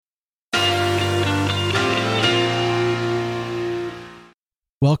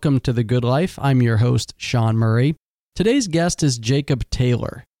Welcome to The Good Life. I'm your host, Sean Murray. Today's guest is Jacob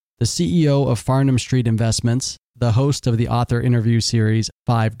Taylor, the CEO of Farnam Street Investments, the host of the author interview series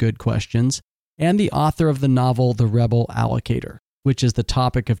 5 Good Questions, and the author of the novel The Rebel Allocator, which is the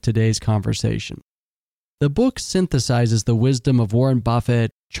topic of today's conversation. The book synthesizes the wisdom of Warren Buffett,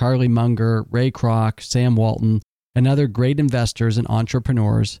 Charlie Munger, Ray Kroc, Sam Walton, and other great investors and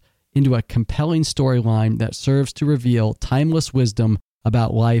entrepreneurs into a compelling storyline that serves to reveal timeless wisdom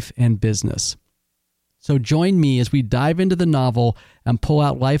about life and business. So join me as we dive into the novel and pull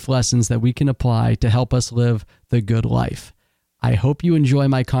out life lessons that we can apply to help us live the good life. I hope you enjoy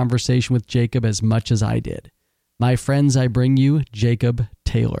my conversation with Jacob as much as I did. My friends, I bring you Jacob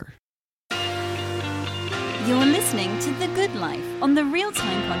Taylor. You're listening to The Good Life on the Real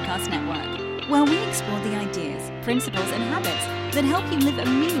Time Podcast Network, where we explore the ideas, principles, and habits that help you live a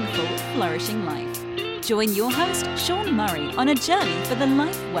meaningful, flourishing life. Join your host, Sean Murray, on a journey for the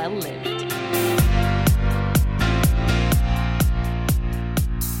life well lived.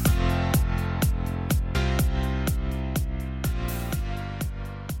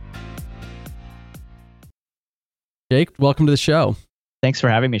 Jake, welcome to the show. Thanks for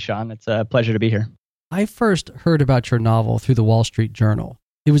having me, Sean. It's a pleasure to be here. I first heard about your novel through the Wall Street Journal.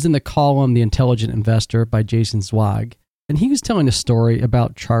 It was in the column The Intelligent Investor by Jason Zweig, and he was telling a story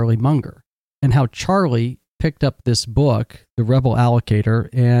about Charlie Munger and how Charlie picked up this book, The Rebel Allocator,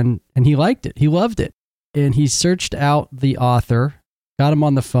 and he liked it. He loved it. And he searched out the author, got him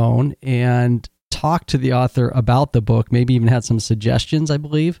on the phone, and talked to the author about the book, maybe even had some suggestions, I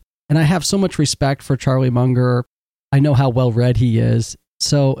believe. And I have so much respect for Charlie Munger. I know how well read he is.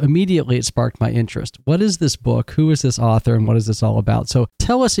 So immediately it sparked my interest. What is this book? Who is this author? And what is this all about? So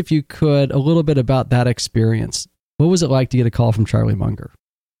tell us, if you could, a little bit about that experience. What was it like to get a call from Charlie Munger?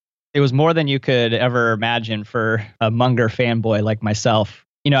 It was more than you could ever imagine for a Munger fanboy like myself.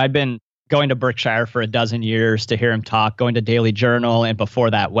 You know, I'd been going to Berkshire for a dozen years to hear him talk, going to Daily Journal, and before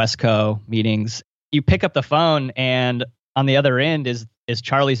that, Wesco meetings. You pick up the phone, and on the other end is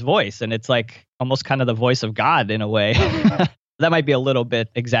Charlie's voice, and it's like almost kind of the voice of God in a way. That might be a little bit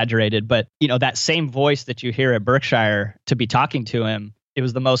exaggerated, but you know, that same voice that you hear at Berkshire, to be talking to him, it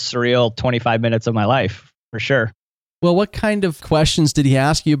was the most surreal 25 minutes of my life, for sure. Well, what kind of questions did he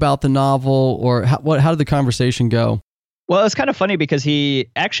ask you about the novel, or how did the conversation go? Well, it's kind of funny because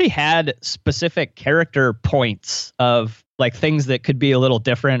he actually had specific character points of like things that could be a little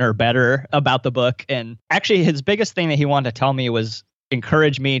different or better about the book. And actually his biggest thing that he wanted to tell me was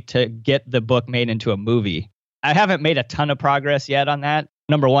encourage me to get the book made into a movie. I haven't made a ton of progress yet on that.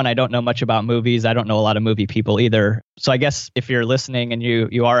 Number one, I don't know much about movies. I don't know a lot of movie people either. So I guess if you're listening and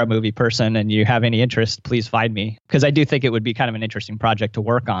you are a movie person and you have any interest, please find me, because I do think it would be kind of an interesting project to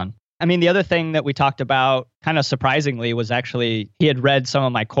work on. I mean, the other thing that we talked about kind of surprisingly was actually he had read some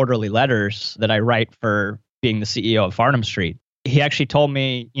of my quarterly letters that I write for being the CEO of Farnam Street. He actually told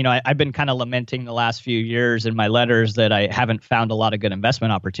me, you know, I've been kind of lamenting the last few years in my letters that I haven't found a lot of good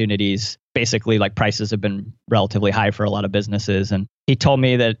investment opportunities. Basically, like prices have been relatively high for a lot of businesses. And he told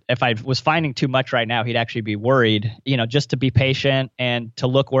me that if I was finding too much right now, he'd actually be worried, you know, just to be patient and to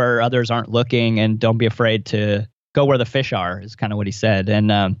look where others aren't looking and don't be afraid to go where the fish are, is kind of what he said.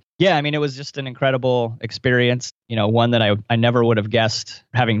 And yeah, I mean, it was just an incredible experience, you know, one that I never would have guessed,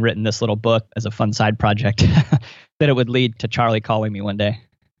 having written this little book as a fun side project, that it would lead to Charlie calling me one day.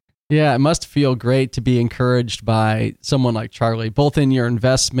 Yeah, it must feel great to be encouraged by someone like Charlie, both in your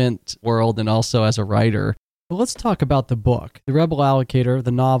investment world and also as a writer. But let's talk about the book. The Rebel Allocator,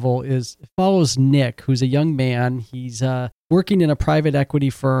 the novel, follows Nick, who's a young man. He's working in a private equity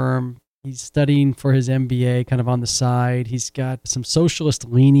firm. He's studying for his MBA kind of on the side. He's got some socialist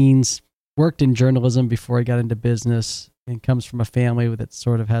leanings, worked in journalism before he got into business, and comes from a family that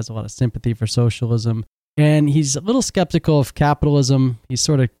sort of has a lot of sympathy for socialism. And he's a little skeptical of capitalism. He's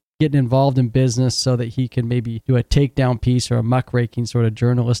sort of getting involved in business so that he can maybe do a takedown piece or a muckraking sort of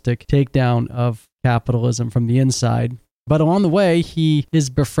journalistic takedown of capitalism from the inside. But along the way, he is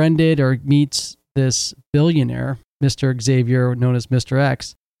befriended or meets this billionaire, Mr. Xavier, known as Mr.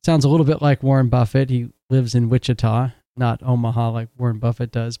 X. Sounds a little bit like Warren Buffett. He lives in Wichita, not Omaha like Warren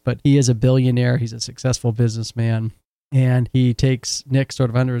Buffett does, but he is a billionaire. He's a successful businessman. And he takes Nick sort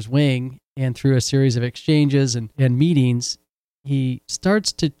of under his wing, and through a series of exchanges and meetings, he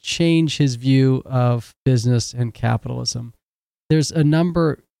starts to change his view of business and capitalism. There's a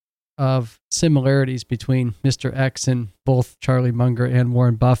number of similarities between Mr. X and both Charlie Munger and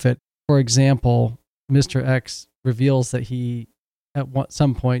Warren Buffett. For example, Mr. X reveals that at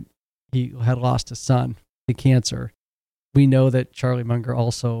some point, he had lost a son to cancer. We know that Charlie Munger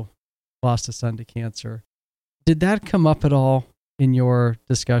also lost a son to cancer. Did that come up at all in your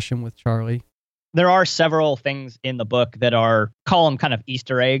discussion with Charlie? There are several things in the book that call them kind of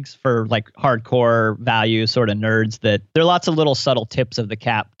Easter eggs for like hardcore value sort of nerds, that there are lots of little subtle tips of the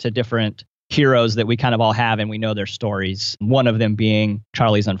cap to different heroes that we kind of all have and we know their stories. One of them being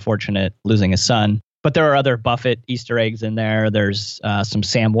Charlie's unfortunate losing his son. But there are other Buffett Easter eggs in there. There's some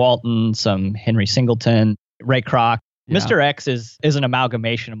Sam Walton, some Henry Singleton, Ray Kroc. Yeah. Mr. X is an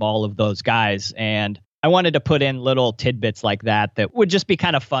amalgamation of all of those guys. And I wanted to put in little tidbits like that would just be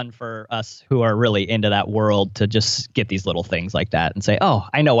kind of fun for us who are really into that world to just get these little things like that and say, oh,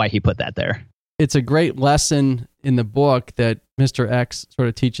 I know why he put that there. It's a great lesson in the book that Mr. X sort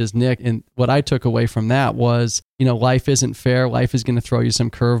of teaches Nick. And what I took away from that was, life isn't fair. Life is going to throw you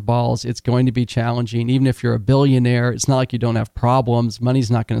some curveballs. It's going to be challenging. Even if you're a billionaire, it's not like you don't have problems. Money's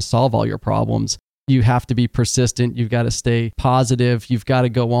not going to solve all your problems. You have to be persistent. You've got to stay positive. You've got to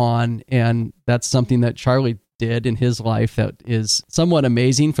go on. And that's something that Charlie did in his life that is somewhat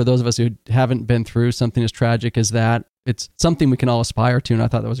amazing for those of us who haven't been through something as tragic as that. It's something we can all aspire to. And I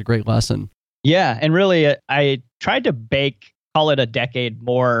thought that was a great lesson. Yeah. And really, I tried to call it a decade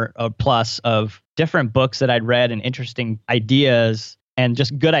more or plus of different books that I'd read and interesting ideas and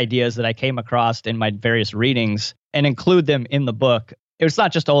just good ideas that I came across in my various readings and include them in the book. It's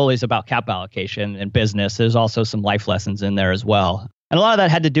not just always about capital allocation and business. There's also some life lessons in there as well. And a lot of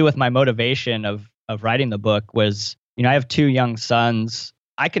that had to do with my motivation of writing the book was, I have 2 young sons.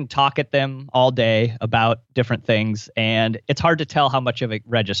 I can talk at them all day about different things, and it's hard to tell how much of it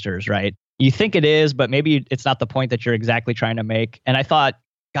registers, right? You think it is, but maybe it's not the point that you're exactly trying to make. And I thought,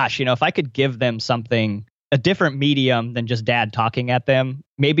 gosh, if I could give them something, a different medium than just dad talking at them,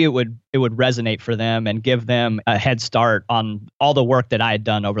 maybe it would resonate for them and give them a head start on all the work that I had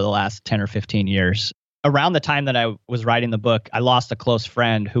done over the last 10 or 15 years. Around the time that I was writing the book, I lost a close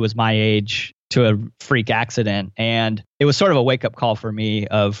friend who was my age to a freak accident. And it was sort of a wake-up call for me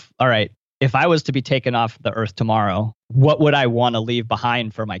of, all right, if I was to be taken off the earth tomorrow, what would I want to leave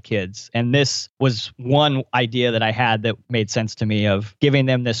behind for my kids? And this was one idea that I had that made sense to me of giving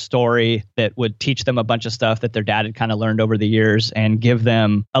them this story that would teach them a bunch of stuff that their dad had kind of learned over the years and give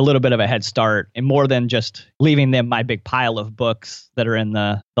them a little bit of a head start. And more than just leaving them my big pile of books that are in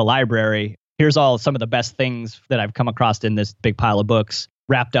the library, here's some of the best things that I've come across in this big pile of books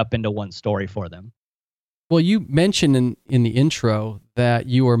wrapped up into one story for them. Well, you mentioned in the intro that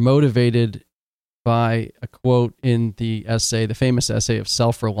you were motivated by a quote in the essay, the famous essay of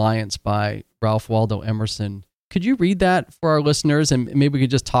Self-Reliance by Ralph Waldo Emerson. Could you read that for our listeners? And maybe we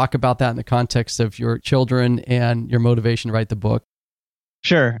could just talk about that in the context of your children and your motivation to write the book.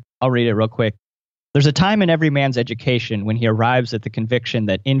 Sure. I'll read it real quick. There's a time in every man's education when he arrives at the conviction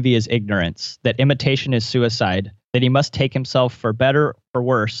that envy is ignorance, that imitation is suicide, that he must take himself for better or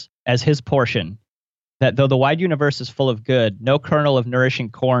worse as his portion, that though the wide universe is full of good, no kernel of nourishing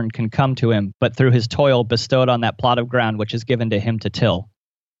corn can come to him but through his toil bestowed on that plot of ground which is given to him to till.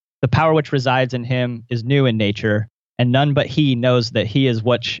 The power which resides in him is new in nature, and none but he knows that he is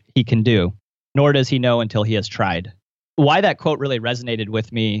what he can do, nor does he know until he has tried. Why that quote really resonated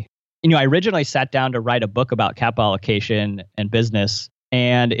with me, I originally sat down to write a book about capital allocation and business,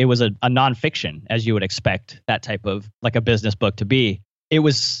 and it was a nonfiction, as you would expect that type of like a business book to be. It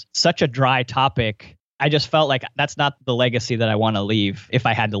was such a dry topic. I just felt like that's not the legacy that I want to leave if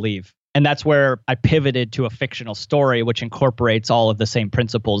I had to leave. And that's where I pivoted to a fictional story, which incorporates all of the same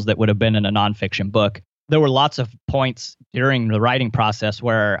principles that would have been in a nonfiction book. There were lots of points during the writing process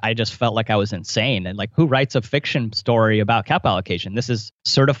where I just felt like I was insane. And like, who writes a fiction story about capital allocation? This is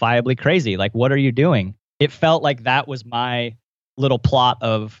certifiably crazy. Like, what are you doing? It felt like that was my little plot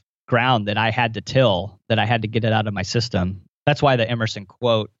of ground that I had to till, that I had to get it out of my system. That's why the Emerson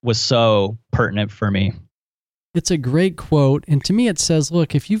quote was so pertinent for me. It's a great quote. And to me, it says,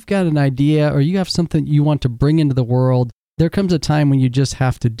 look, if you've got an idea or you have something you want to bring into the world, there comes a time when you just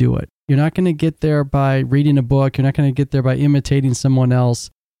have to do it. You're not going to get there by reading a book. You're not going to get there by imitating someone else.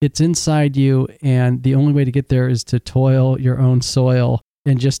 It's inside you. And the only way to get there is to toil your own soil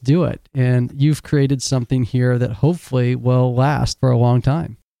and just do it. And you've created something here that hopefully will last for a long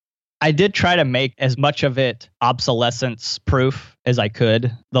time. I did try to make as much of it obsolescence proof as I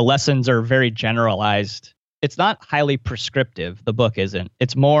could. The lessons are very generalized. It's not highly prescriptive, the book isn't.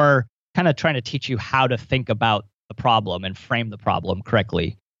 It's more kind of trying to teach you how to think about the problem and frame the problem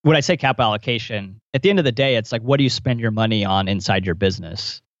correctly. When I say capital allocation, at the end of the day, it's like, what do you spend your money on inside your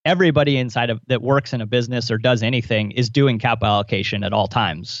business? Everybody inside of that works in a business or does anything is doing capital allocation at all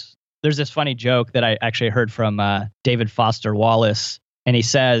times. There's this funny joke that I actually heard from David Foster Wallace, and he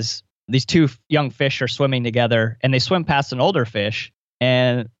says, these 2 young fish are swimming together and they swim past an older fish.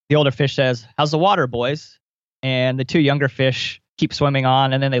 And the older fish says, "How's the water, boys?" And the 2 younger fish keep swimming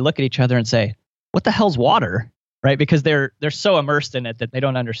on, and then they look at each other and say, what the hell's water? Right? Because they're so immersed in it that they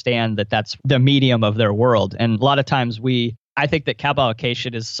don't understand that that's the medium of their world. And a lot of times I think that capital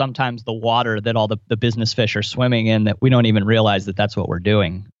allocation is sometimes the water that all the business fish are swimming in, that we don't even realize that that's what we're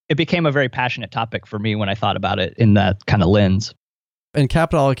doing. It became a very passionate topic for me when I thought about it in that kind of lens. And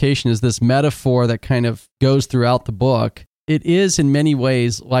capital allocation is this metaphor that kind of goes throughout the book. It is in many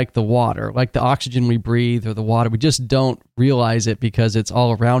ways like the water, like the oxygen we breathe or the water. We just don't realize it because it's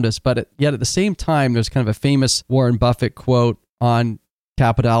all around us. But yet at the same time, there's kind of a famous Warren Buffett quote on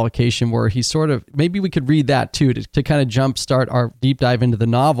capital allocation where he sort of, maybe we could read that too to kind of jumpstart our deep dive into the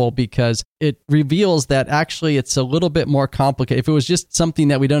novel, because it reveals that actually it's a little bit more complicated. If it was just something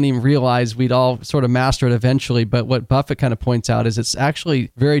that we don't even realize, we'd all sort of master it eventually. But what Buffett kind of points out is it's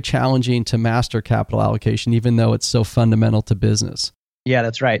actually very challenging to master capital allocation, even though it's so fundamental to business. Yeah,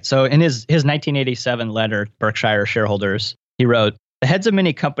 that's right. So in his 1987 letter, Berkshire shareholders, he wrote, "The heads of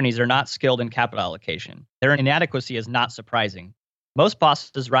many companies are not skilled in capital allocation. Their inadequacy is not surprising. Most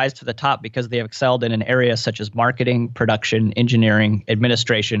bosses rise to the top because they have excelled in an area such as marketing, production, engineering,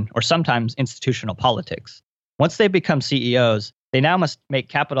 administration, or sometimes institutional politics. Once they become CEOs, they now must make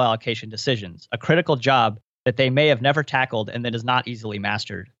capital allocation decisions, a critical job that they may have never tackled and that is not easily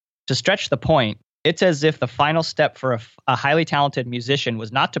mastered. To stretch the point, it's as if the final step for a highly talented musician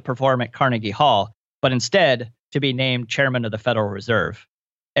was not to perform at Carnegie Hall, but instead to be named chairman of the Federal Reserve."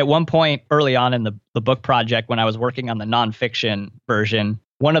 At one point early on in the book project, when I was working on the nonfiction version,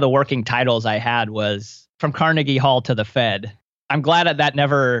 one of the working titles I had was From Carnegie Hall to the Fed. I'm glad that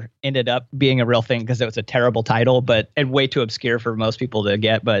never ended up being a real thing because it was a terrible title, and way too obscure for most people to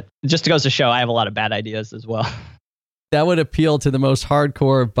get. But just goes to show I have a lot of bad ideas as well. That would appeal to the most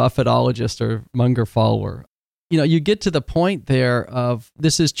hardcore Buffettologist or Munger follower. You get to the point there of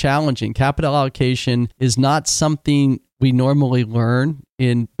this is challenging. Capital allocation is not something we normally learn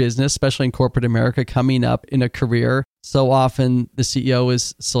in business, especially in corporate America, coming up in a career. So often the CEO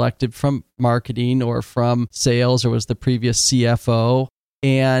is selected from marketing or from sales or was the previous CFO.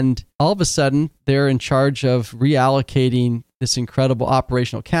 And all of a sudden, they're in charge of reallocating this incredible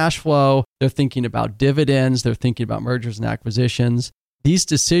operational cash flow. They're thinking about dividends. They're thinking about mergers and acquisitions. These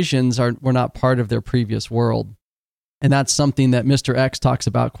decisions were not part of their previous world. And that's something that Mr. X talks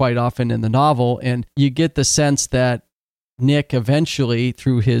about quite often in the novel. And you get the sense that Nick eventually,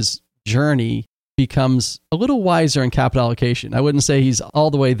 through his journey, becomes a little wiser in capital allocation. I wouldn't say he's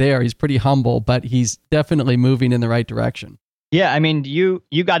all the way there. He's pretty humble, but he's definitely moving in the right direction. Yeah, I mean, you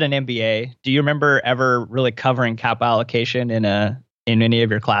got an MBA. Do you remember ever really covering capital allocation in any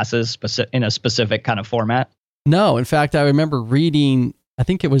of your classes in a specific kind of format? No. In fact, I remember reading, I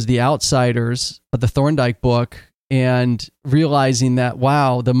think it was The Outsiders, the Thorndike book, and realizing that,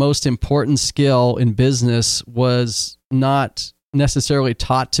 wow, the most important skill in business was not necessarily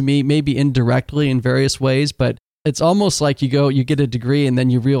taught to me, maybe indirectly in various ways, but it's almost like you get a degree and then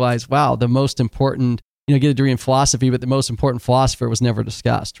you realize, wow, the most important, get a degree in philosophy, but the most important philosopher was never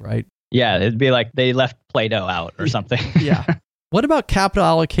discussed, right? Yeah, it'd be like they left Plato out or something. Yeah. What about capital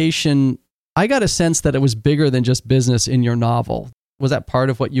allocation? I got a sense that it was bigger than just business in your novel. Was that part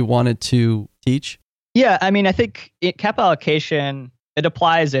of what you wanted to teach? Yeah, I mean, I think capital allocation, it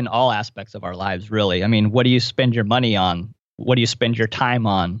applies in all aspects of our lives, really. I mean, what do you spend your money on? What do you spend your time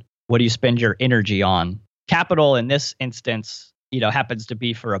on? What do you spend your energy on? Capital in this instance, happens to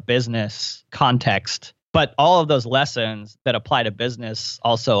be for a business context, but all of those lessons that apply to business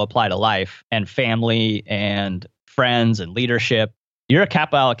also apply to life and family and friends and leadership. You're a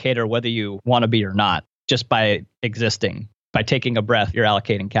capital allocator whether you want to be or not, just by existing. By taking a breath, you're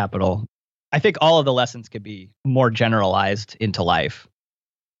allocating capital. I think all of the lessons could be more generalized into life.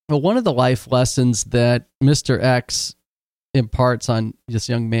 Well, one of the life lessons that Mr. X imparts on this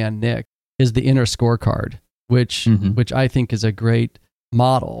young man, Nick, is the inner scorecard, which I think is a great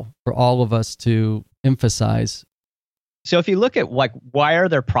model for all of us to emphasize. So if you look at why are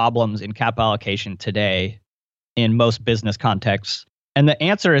there problems in capital allocation today in most business contexts? And the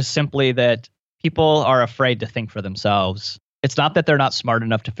answer is simply that people are afraid to think for themselves. It's not that they're not smart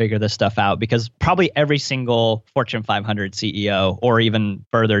enough to figure this stuff out, because probably every single Fortune 500 CEO or even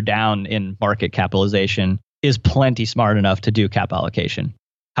further down in market capitalization is plenty smart enough to do capital allocation.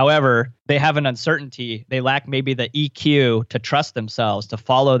 However, they have an uncertainty. They lack maybe the EQ to trust themselves, to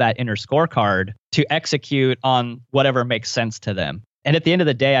follow that inner scorecard, to execute on whatever makes sense to them. And at the end of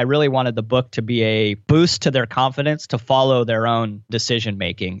the day, I really wanted the book to be a boost to their confidence to follow their own decision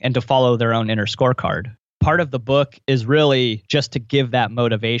making and to follow their own inner scorecard. Part of the book is really just to give that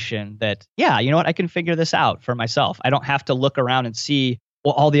motivation that, yeah, you know what, I can figure this out for myself. I don't have to look around and see,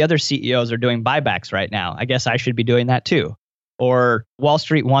 well, all the other CEOs are doing buybacks right now. I guess I should be doing that too. Or Wall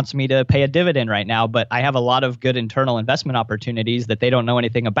Street wants me to pay a dividend right now, but I have a lot of good internal investment opportunities that they don't know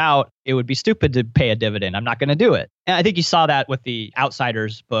anything about. It would be stupid to pay a dividend. I'm not going to do it. And I think you saw that with the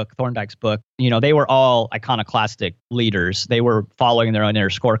Outsiders book, Thorndike's book. They were all iconoclastic leaders. They were following their own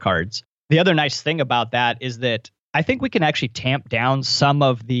inner scorecards. The other nice thing about that is that I think we can actually tamp down some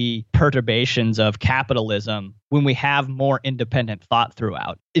of the perturbations of capitalism when we have more independent thought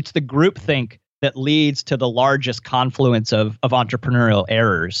throughout. It's the groupthink that leads to the largest confluence of entrepreneurial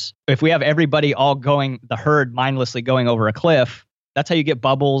errors. If we have everybody all going, the herd mindlessly going over a cliff, that's how you get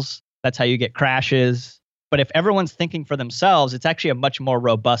bubbles. That's how you get crashes. But if everyone's thinking for themselves, it's actually a much more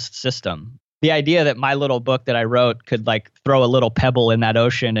robust system. The idea that my little book that I wrote could throw a little pebble in that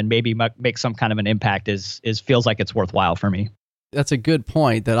ocean and maybe make some kind of an impact is feels like it's worthwhile for me. That's a good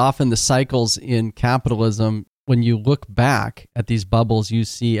point, that often the cycles in capitalism, when you look back at these bubbles, you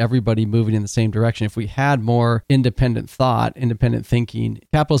see everybody moving in the same direction. If we had more independent thought, independent thinking,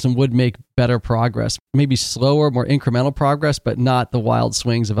 capitalism would make better progress, maybe slower, more incremental progress, but not the wild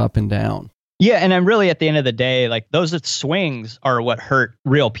swings of up and down. Yeah, and I'm really, at the end of the day, those swings are what hurt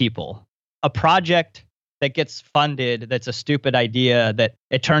real people. A project that gets funded that's a stupid idea that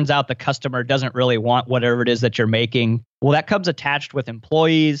it turns out the customer doesn't really want whatever it is that you're making. Well, that comes attached with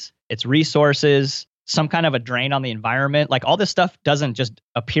employees, its resources, some kind of a drain on the environment. All this stuff doesn't just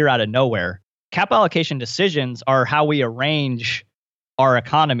appear out of nowhere. Capital allocation decisions are how we arrange our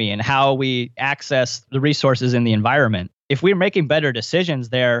economy and how we access the resources in the environment. If we're making better decisions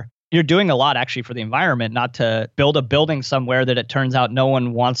there, you're doing a lot actually for the environment, not to build a building somewhere that it turns out no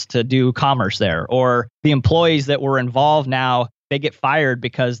one wants to do commerce there. Or the employees that were involved now, they get fired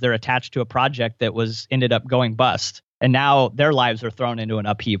because they're attached to a project that ended up going bust. And now their lives are thrown into an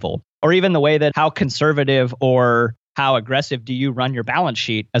upheaval. Or even the way that how conservative or how aggressive do you run your balance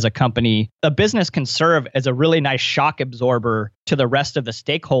sheet as a company? A business can serve as a really nice shock absorber to the rest of the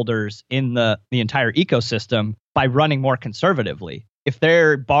stakeholders in the entire ecosystem by running more conservatively. If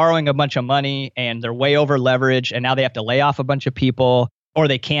they're borrowing a bunch of money and they're way over leveraged and now they have to lay off a bunch of people, or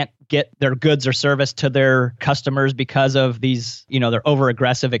they can't get their goods or service to their customers because of these, their over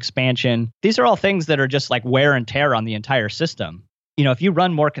aggressive expansion. These are all things that are just wear and tear on the entire system. If you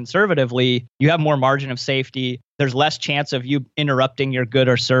run more conservatively, you have more margin of safety. There's less chance of you interrupting your good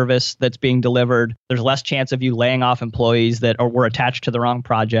or service that's being delivered. There's less chance of you laying off employees that were attached to the wrong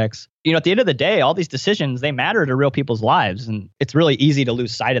projects. At the end of the day, all these decisions, they matter to real people's lives. And it's really easy to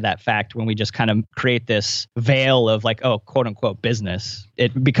lose sight of that fact when we just kind of create this veil of quote unquote business.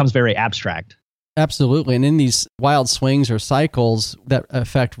 It becomes very abstract. Absolutely. And in these wild swings or cycles that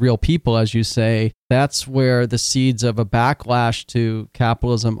affect real people, as you say, that's where the seeds of a backlash to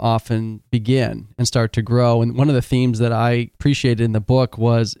capitalism often begin and start to grow. And one of the themes that I appreciated in the book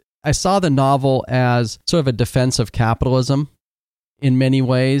was I saw the novel as sort of a defense of capitalism in many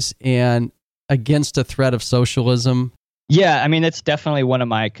ways and against a threat of socialism. Yeah, it's definitely one of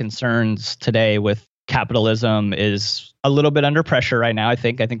my concerns today with capitalism is a little bit under pressure right now. I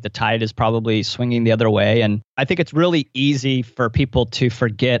think the tide is probably swinging the other way. And I think it's really easy for people to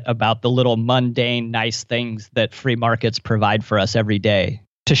forget about the little mundane, nice things that free markets provide for us every day.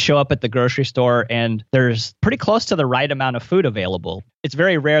 To show up at the grocery store and there's pretty close to the right amount of food available. It's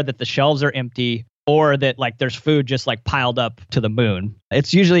very rare that the shelves are empty or that there's food just piled up to the moon.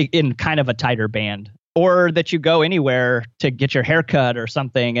 It's usually in kind of a tighter band. Or that you go anywhere to get your hair cut or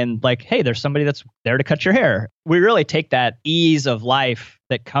something and hey, there's somebody that's there to cut your hair. We really take that ease of life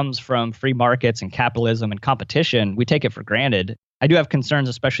that comes from free markets and capitalism and competition. We take it for granted. I do have concerns,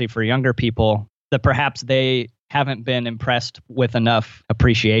 especially for younger people, that perhaps they haven't been impressed with enough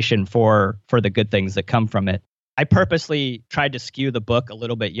appreciation for the good things that come from it. I purposely tried to skew the book a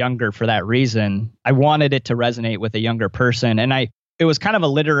little bit younger for that reason. I wanted it to resonate with a younger person. And it was kind of a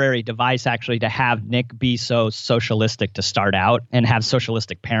literary device, actually, to have Nick be so socialistic to start out and have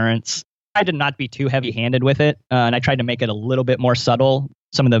socialistic parents. I did not be too heavy-handed with it, and I tried to make it a little bit more subtle,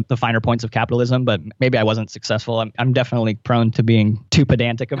 some of the finer points of capitalism, but maybe I wasn't successful. I'm definitely prone to being too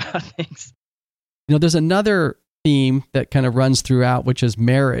pedantic about things. There's another theme that kind of runs throughout, which is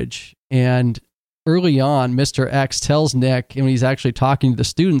marriage. And early on, Mr. X tells Nick, and when he's actually talking to the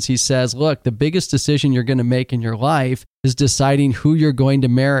students, he says, look, the biggest decision you're going to make in your life is deciding who you're going to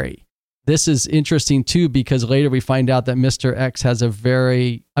marry. This is interesting too, because later we find out that Mr. X has a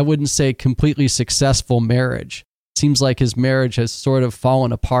very, I wouldn't say completely successful marriage. It seems like his marriage has sort of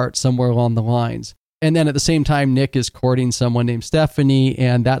fallen apart somewhere along the lines. And then at the same time, Nick is courting someone named Stephanie,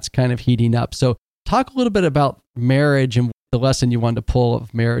 and that's kind of heating up. So talk a little bit about marriage and the lesson you wanted to pull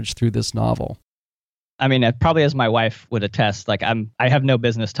of marriage through this novel. Probably as my wife would attest, I have no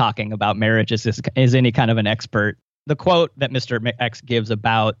business talking about marriage as any kind of an expert. The quote that Mr. X gives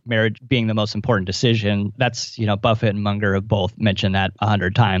about marriage being the most important decision, that's, Buffett and Munger have both mentioned that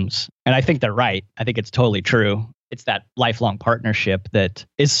 100 times. And I think they're right. I think it's totally true. It's that lifelong partnership that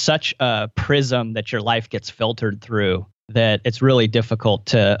is such a prism that your life gets filtered through that it's really difficult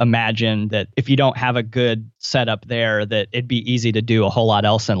to imagine that if you don't have a good setup there, that it'd be easy to do a whole lot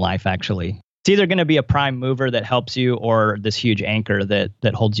else in life, actually. It's either going to be a prime mover that helps you or this huge anchor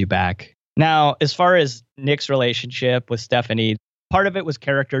that holds you back. Now, as far as Nick's relationship with Stephanie, part of it was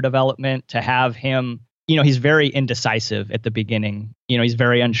character development to have him, he's very indecisive at the beginning. He's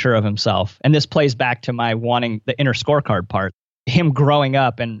very unsure of himself. And this plays back to my wanting the inner scorecard part. Him growing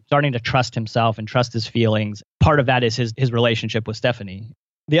up and starting to trust himself and trust his feelings. Part of that is his relationship with Stephanie.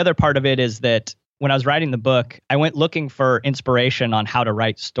 The other part of it is that when I was writing the book, I went looking for inspiration on how to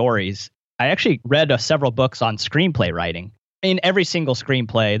write stories. I actually read several books on screenplay writing. In every single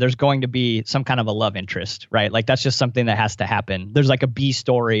screenplay, there's going to be some kind of a love interest, right? Like that's just something that has to happen. There's like a B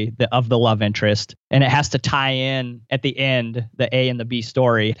story of the love interest, and it has to tie in at the end. The A and the B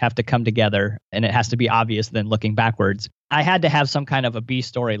story have to come together, and it has to be obvious then looking backwards. I had to have some kind of a B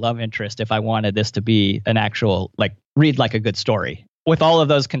story love interest if I wanted this to be an actual, read like a good story. With all of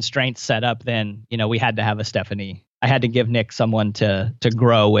those constraints set up, then, we had to have a Stephanie. I had to give Nick someone to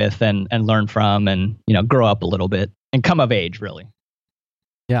grow with and learn from and, grow up a little bit and come of age, really.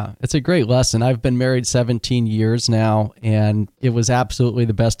 Yeah, it's a great lesson. I've been married 17 years now, and it was absolutely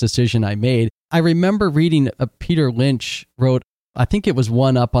the best decision I made. I remember reading Peter Lynch wrote, I think it was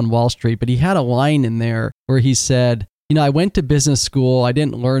One Up on Wall Street, but he had a line in there where he said, I went to business school, I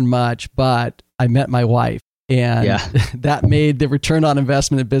didn't learn much, but I met my wife. And that made the return on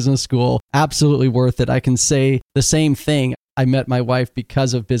investment in business school absolutely worth it. I can say the same thing. I met my wife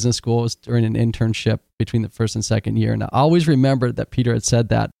because of business school. It was during an internship between the first and second year. And I always remembered that Peter had said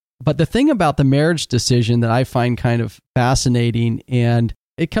that. But the thing about the marriage decision that I find kind of fascinating, and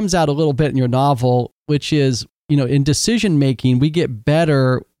it comes out a little bit in your novel, which is, in decision making, we get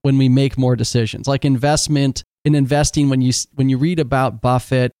better when we make more decisions. Like in investing, when you read about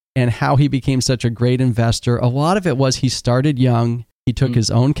Buffett and how he became such a great investor, a lot of it was he started young, he took his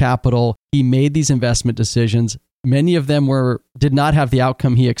own capital, he made these investment decisions. Many of them did not have the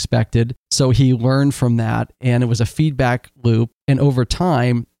outcome he expected, so he learned from that, and it was a feedback loop. And over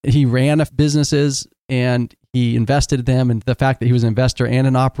time, he ran businesses and he invested in them, and the fact that he was an investor and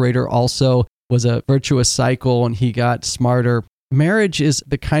an operator also was a virtuous cycle, and he got smarter. Marriage is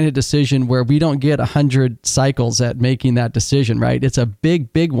the kind of decision where we don't get 100 cycles at making that decision, right? It's a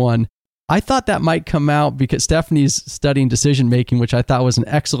big, big one. I thought that might come out because Stephanie's studying decision making, which I thought was an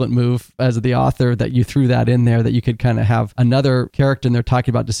excellent move as the author, that you threw that in there, that you could kind of have another character in there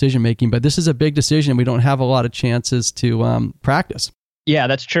talking about decision making. But this is a big decision. We don't have a lot of chances to practice. Yeah,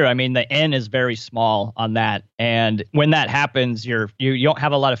 that's true. I mean, the N is very small on that. And when that happens, you don't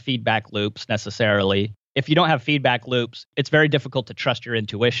have a lot of feedback loops necessarily. If you don't have feedback loops, it's very difficult to trust your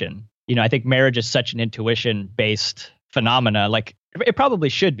intuition. I think marriage is such an intuition-based phenomena. Like, it probably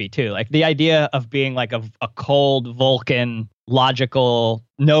should be too. Like the idea of being like a cold Vulcan, logical,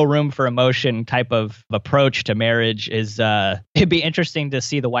 no room for emotion type of approach to marriage is, it'd be interesting to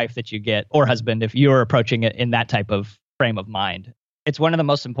see the wife that you get or husband if you're approaching it in that type of frame of mind. It's one of the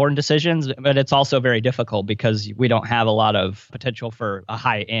most important decisions, but it's also very difficult because we don't have a lot of potential for a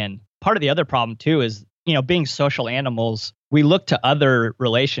high end. Part of the other problem too is, being social animals, we look to other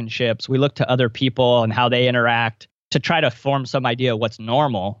relationships, we look to other people and how they interact to try to form some idea of what's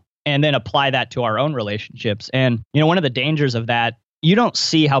normal and then apply that to our own relationships. And, one of the dangers of that, you don't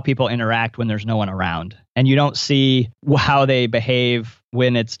see how people interact when there's no one around. And you don't see how they behave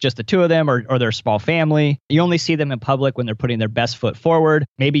when it's just the two of them or their small family. You only see them in public when they're putting their best foot forward.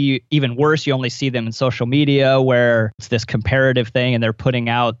 Maybe even worse, you only see them in social media where it's this comparative thing and they're putting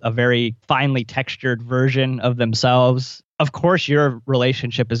out a very finely textured version of themselves. Of course, your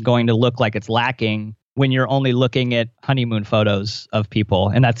relationship is going to look like it's lacking when you're only looking at honeymoon photos of people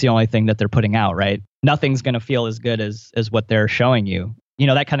and that's the only thing that they're putting out, right? Nothing's going to feel as good as what they're showing you.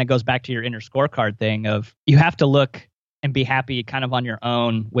 That kind of goes back to your inner scorecard thing of you have to look and be happy kind of on your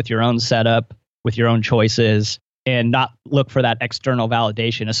own with your own setup, with your own choices, and not look for that external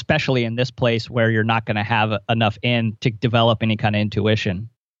validation, especially in this place where you're not going to have enough in to develop any kind of intuition.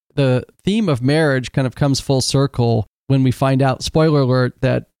 The theme of marriage kind of comes full circle when we find out, spoiler alert,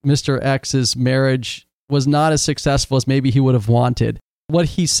 that Mr. X's marriage was not as successful as maybe he would have wanted. What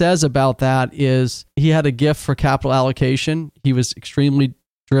he says about that is he had a gift for capital allocation. He was extremely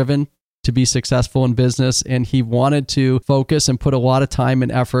driven to be successful in business, and he wanted to focus and put a lot of time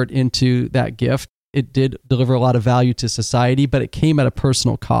and effort into that gift. It did deliver a lot of value to society, but it came at a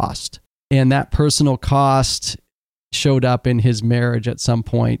personal cost. And that personal cost showed up in his marriage at some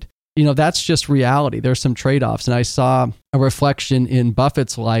point. That's just reality. There's some trade-offs. And I saw a reflection in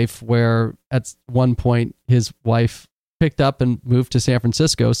Buffett's life where at one point his wife picked up and moved to San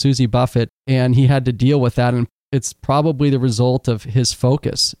Francisco, Susie Buffett, and he had to deal with that. And it's probably the result of his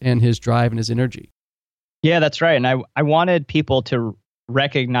focus and his drive and his energy. Yeah, that's right. And I wanted people to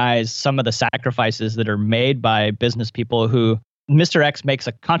recognize some of the sacrifices that are made by business people who Mr. X makes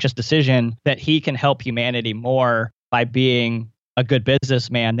a conscious decision that he can help humanity more by being a good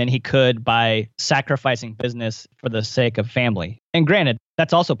businessman than he could by sacrificing business for the sake of family. And granted,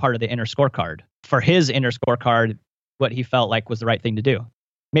 that's also part of the inner scorecard. For his inner scorecard, what he felt like was the right thing to do.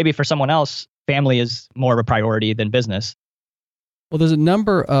 Maybe for someone else, family is more of a priority than business. Well, there's a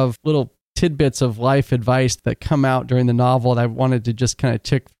number of little tidbits of life advice that come out during the novel that I wanted to just kind of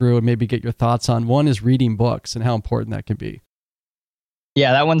tick through and maybe get your thoughts on. One is reading books and how important that can be.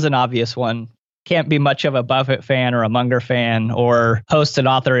 Yeah, that one's an obvious one. Can't be much of a Buffett fan or a Munger fan or host an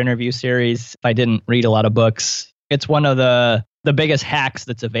author interview series if I didn't read a lot of books. It's one of the biggest hacks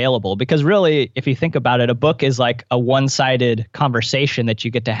that's available because really, if you think about it, a book is like a one-sided conversation that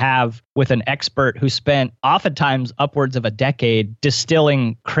you get to have with an expert who spent oftentimes upwards of a decade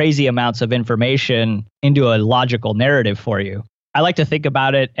distilling crazy amounts of information into a logical narrative for you. I like to think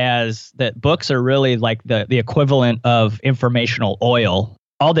about it as that books are really like the equivalent of informational oil.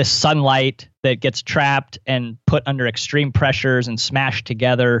 All this sunlight that gets trapped and put under extreme pressures and smashed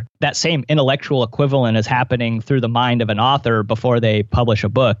together, that same intellectual equivalent is happening through the mind of an author before they publish a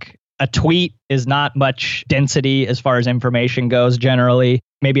book. A tweet is not much density as far as information goes generally.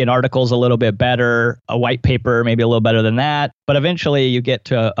 Maybe an article is a little bit better, a white paper maybe a little better than that. But eventually you get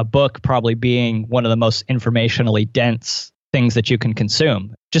to a book probably being one of the most informationally dense things that you can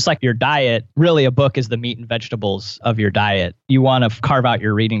consume. Just like your diet, really a book is the meat and vegetables of your diet. You want to carve out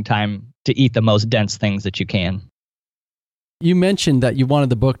your reading time to eat the most dense things that you can. You mentioned that you wanted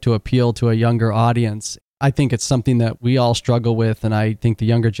the book to appeal to a younger audience. I think it's something that we all struggle with, and I think the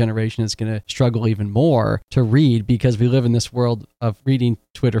younger generation is going to struggle even more to read because we live in this world of reading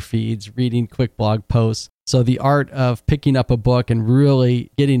Twitter feeds, reading quick blog posts. So the art of picking up a book and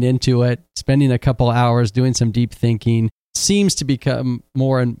really getting into it, spending a couple hours doing some deep thinking, seems to become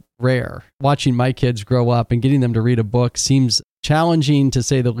more and rare. Watching my kids grow up and getting them to read a book seems challenging to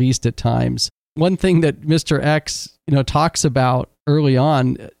say the least at times. One thing that Mr. X, talks about early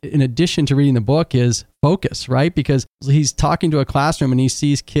on, in addition to reading the book, is focus, right? Because he's talking to a classroom and he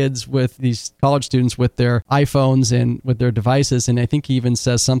sees kids with these college students with their iPhones and with their devices. And I think he even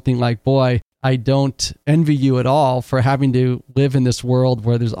says something like, boy, I don't envy you at all for having to live in this world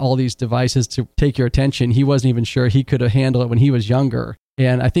where there's all these devices to take your attention. He wasn't even sure he could have handled it when he was younger.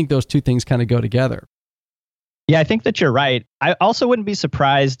 And I think those two things kind of go together. Yeah, I think that you're right. I also wouldn't be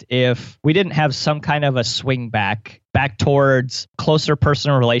surprised if we didn't have some kind of a swing back towards closer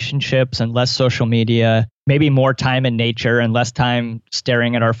personal relationships and less social media, maybe more time in nature and less time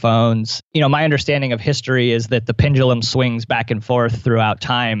staring at our phones. My understanding of history is that the pendulum swings back and forth throughout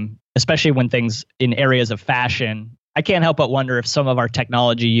time, especially when things in areas of fashion. I can't help but wonder if some of our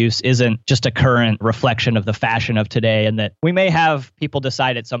technology use isn't just a current reflection of the fashion of today, and that we may have people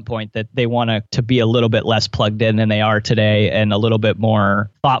decide at some point that they want to be a little bit less plugged in than they are today and a little bit more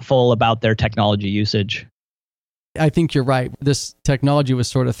thoughtful about their technology usage. I think you're right. This technology was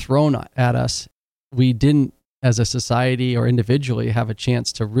sort of thrown at us. We didn't, as a society or individually, have a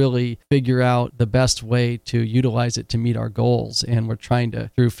chance to really figure out the best way to utilize it to meet our goals. And we're trying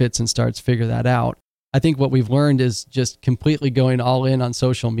to, through fits and starts, figure that out. I think what we've learned is just completely going all in on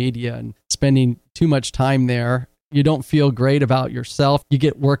social media and spending too much time there. You don't feel great about yourself. You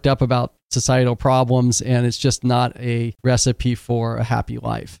get worked up about societal problems, and it's just not a recipe for a happy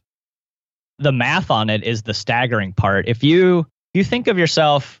life. The math on it is the staggering part. If you think of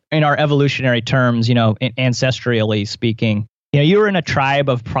yourself in our evolutionary terms, ancestrally speaking, you were in a tribe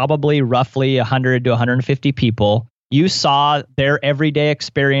of probably roughly 100 to 150 people. You saw their everyday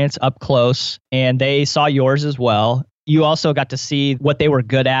experience up close, and they saw yours as well. You also got to see what they were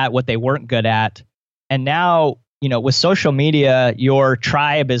good at, what they weren't good at. And now, with social media, your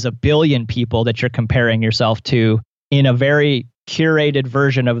tribe is 1 billion people that you're comparing yourself to in a very curated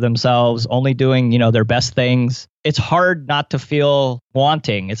version of themselves, only doing, their best things. It's hard not to feel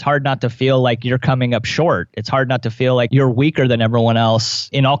wanting. It's hard not to feel like you're coming up short. It's hard not to feel like you're weaker than everyone else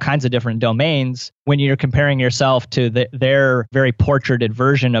in all kinds of different domains when you're comparing yourself to their very portraited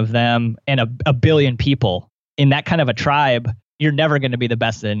version of them and a billion people. In that kind of a tribe, you're never going to be the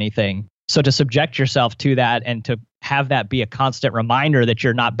best at anything. So to subject yourself to that and to have that be a constant reminder that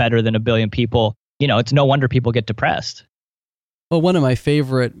you're not better than 1 billion people, it's no wonder people get depressed. Well, one of my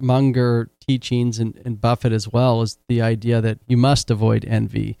favorite Munger teachings and Buffett as well is the idea that you must avoid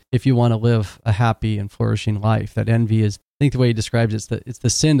envy if you want to live a happy and flourishing life. That envy is, I think the way he describes it's the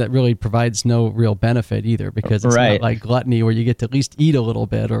sin that really provides no real benefit either, because it's not like gluttony where you get to at least eat a little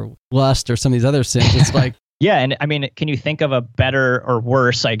bit, or lust or some of these other sins. It's like, yeah. And I mean, can you think of a better or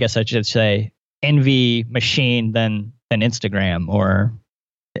worse, I guess I should say, envy machine than Instagram? Or,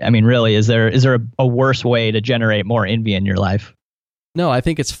 I mean, really, is there a worse way to generate more envy in your life? No, I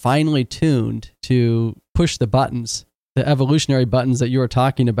think it's finely tuned to push the buttons, the evolutionary buttons that you were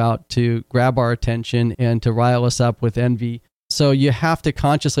talking about, to grab our attention and to rile us up with envy. So you have to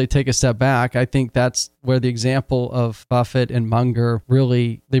consciously take a step back. I think that's where the example of Buffett and Munger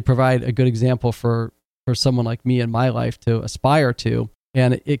really, they provide a good example for someone like me in my life to aspire to.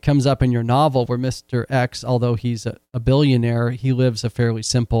 And it comes up in your novel where Mr. X, although he's a billionaire, he lives a fairly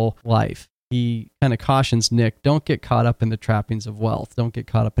simple life. He kind of cautions Nick, don't get caught up in the trappings of wealth. Don't get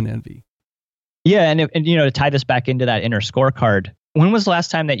caught up in envy. Yeah, and to tie this back into that inner scorecard, when was the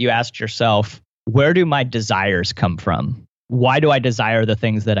last time that you asked yourself, where do my desires come from? Why do I desire the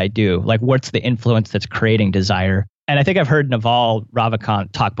things that I do? Like, what's the influence that's creating desire? And I think I've heard Naval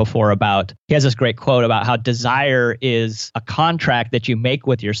Ravikant talk before about, he has this great quote about how desire is a contract that you make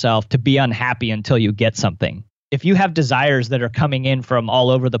with yourself to be unhappy until you get something. If you have desires that are coming in from all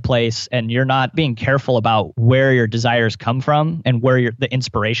over the place and you're not being careful about where your desires come from and where the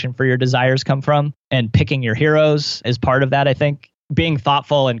inspiration for your desires come from, and picking your heroes is part of that, I think. Being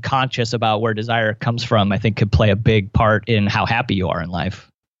thoughtful and conscious about where desire comes from, I think, could play a big part in how happy you are in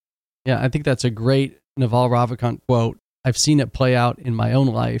life. Yeah, I think that's a great Naval Ravikant quote. I've seen it play out in my own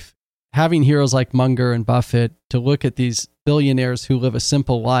life. Having heroes like Munger and Buffett, to look at these billionaires who live a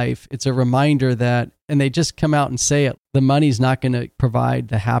simple life, it's a reminder that, and they just come out and say it, the money's not going to provide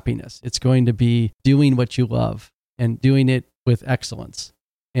the happiness. It's going to be doing what you love and doing it with excellence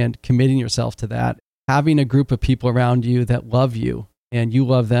and committing yourself to that. Having a group of people around you that love you and you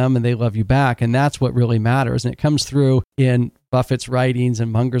love them and they love you back. And that's what really matters. And it comes through in Buffett's writings and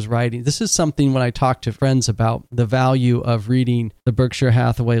Munger's writings. This is something when I talk to friends about the value of reading the Berkshire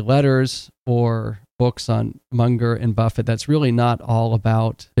Hathaway letters or books on Munger and Buffett, that's really not all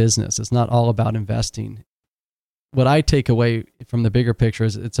about business. It's not all about investing. What I take away from the bigger picture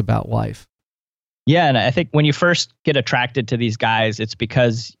is it's about life. Yeah, and I think when you first get attracted to these guys, it's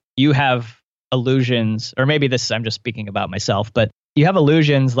because you have illusions, or maybe this, I'm just speaking about myself, but you have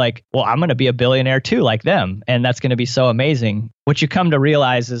illusions like, well, I'm going to be a billionaire too, like them. And that's going to be so amazing. What you come to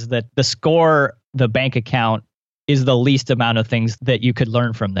realize is that the score, the bank account, is the least amount of things that you could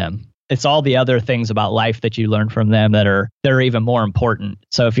learn from them. It's all the other things about life that you learn from them that are even more important.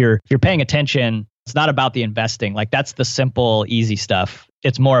 So if you're paying attention, it's not about the investing. Like, that's the simple, easy stuff.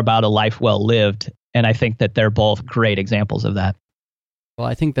 It's more about a life well lived. And I think that they're both great examples of that. Well,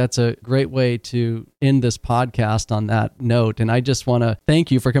 I think that's a great way to end this podcast on that note. And I just want to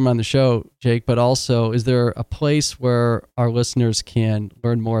thank you for coming on the show, Jake. But also, is there a place where our listeners can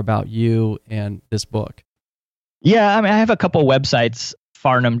learn more about you and this book? Yeah, I mean, I have a couple websites.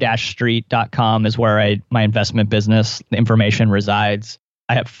 Farnham-street.com is where my investment business information resides.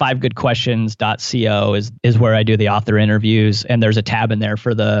 I have 5goodquestions.co is where I do the author interviews. And there's a tab in there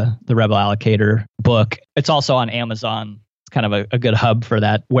for the Rebel Allocator book. It's also on Amazon. Kind of a good hub for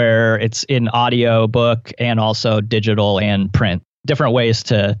that, where it's in audio book and also digital and print. Different ways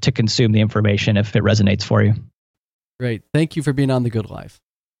to consume the information if it resonates for you. Great. Thank you for being on The Good Life.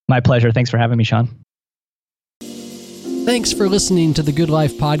 My pleasure. Thanks for having me, Sean. Thanks for listening to The Good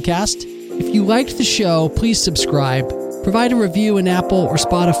Life podcast. If you liked the show, please subscribe, provide a review in Apple or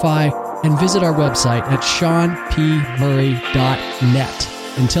Spotify, and visit our website at seanpmurray.net.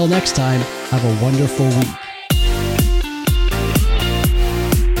 Until next time, have a wonderful week.